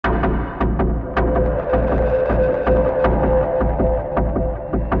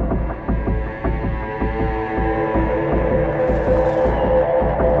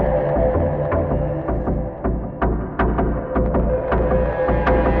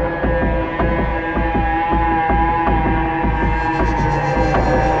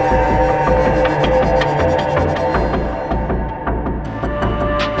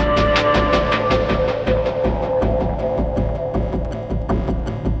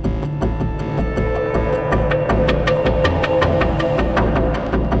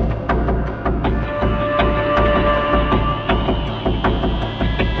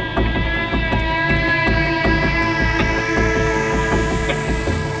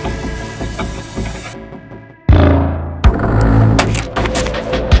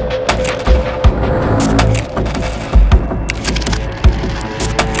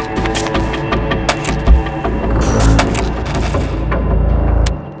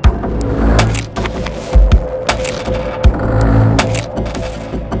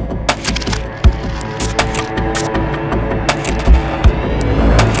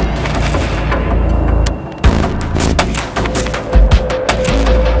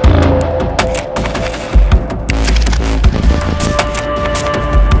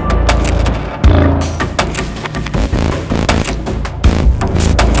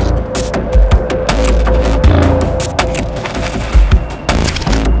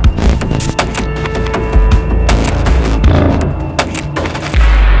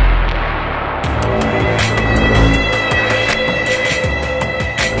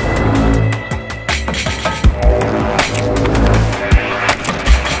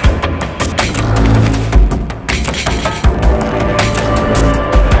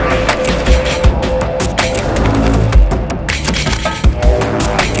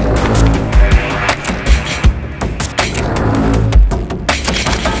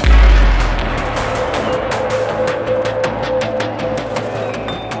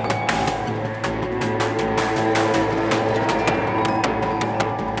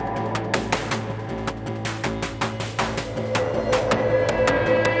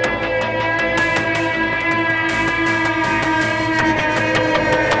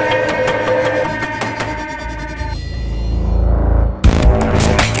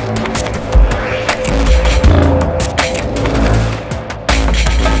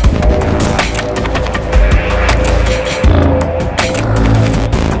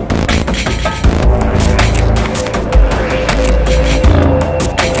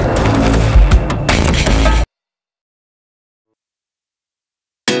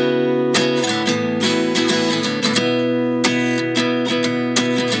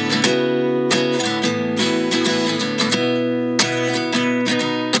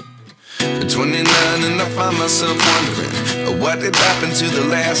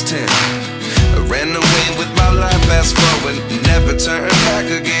was 10. I ran away with my life, fast forward, never turn back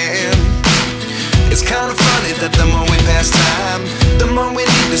again. It's kind of funny that the more we pass time, the more we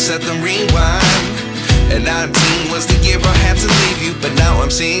need to set the rewind. And 19 was the year I had to leave you, but now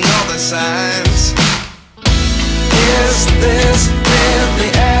I'm seeing all the signs. Is this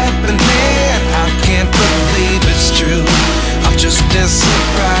really happening? I can't believe it's true. I'm just as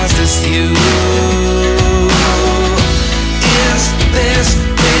surprised as you. Is this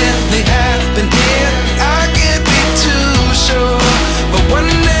really happening? I can't be too sure, but one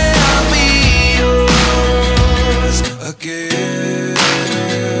day I'll be yours again.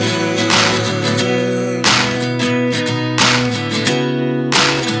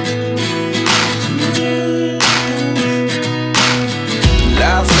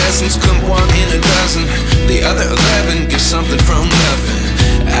 Life lessons come one in a dozen. The other 11 get something from nothing.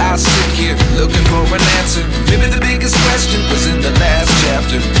 I sit here looking for an answer. Maybe the biggest question was in the last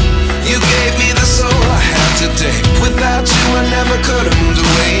chapter.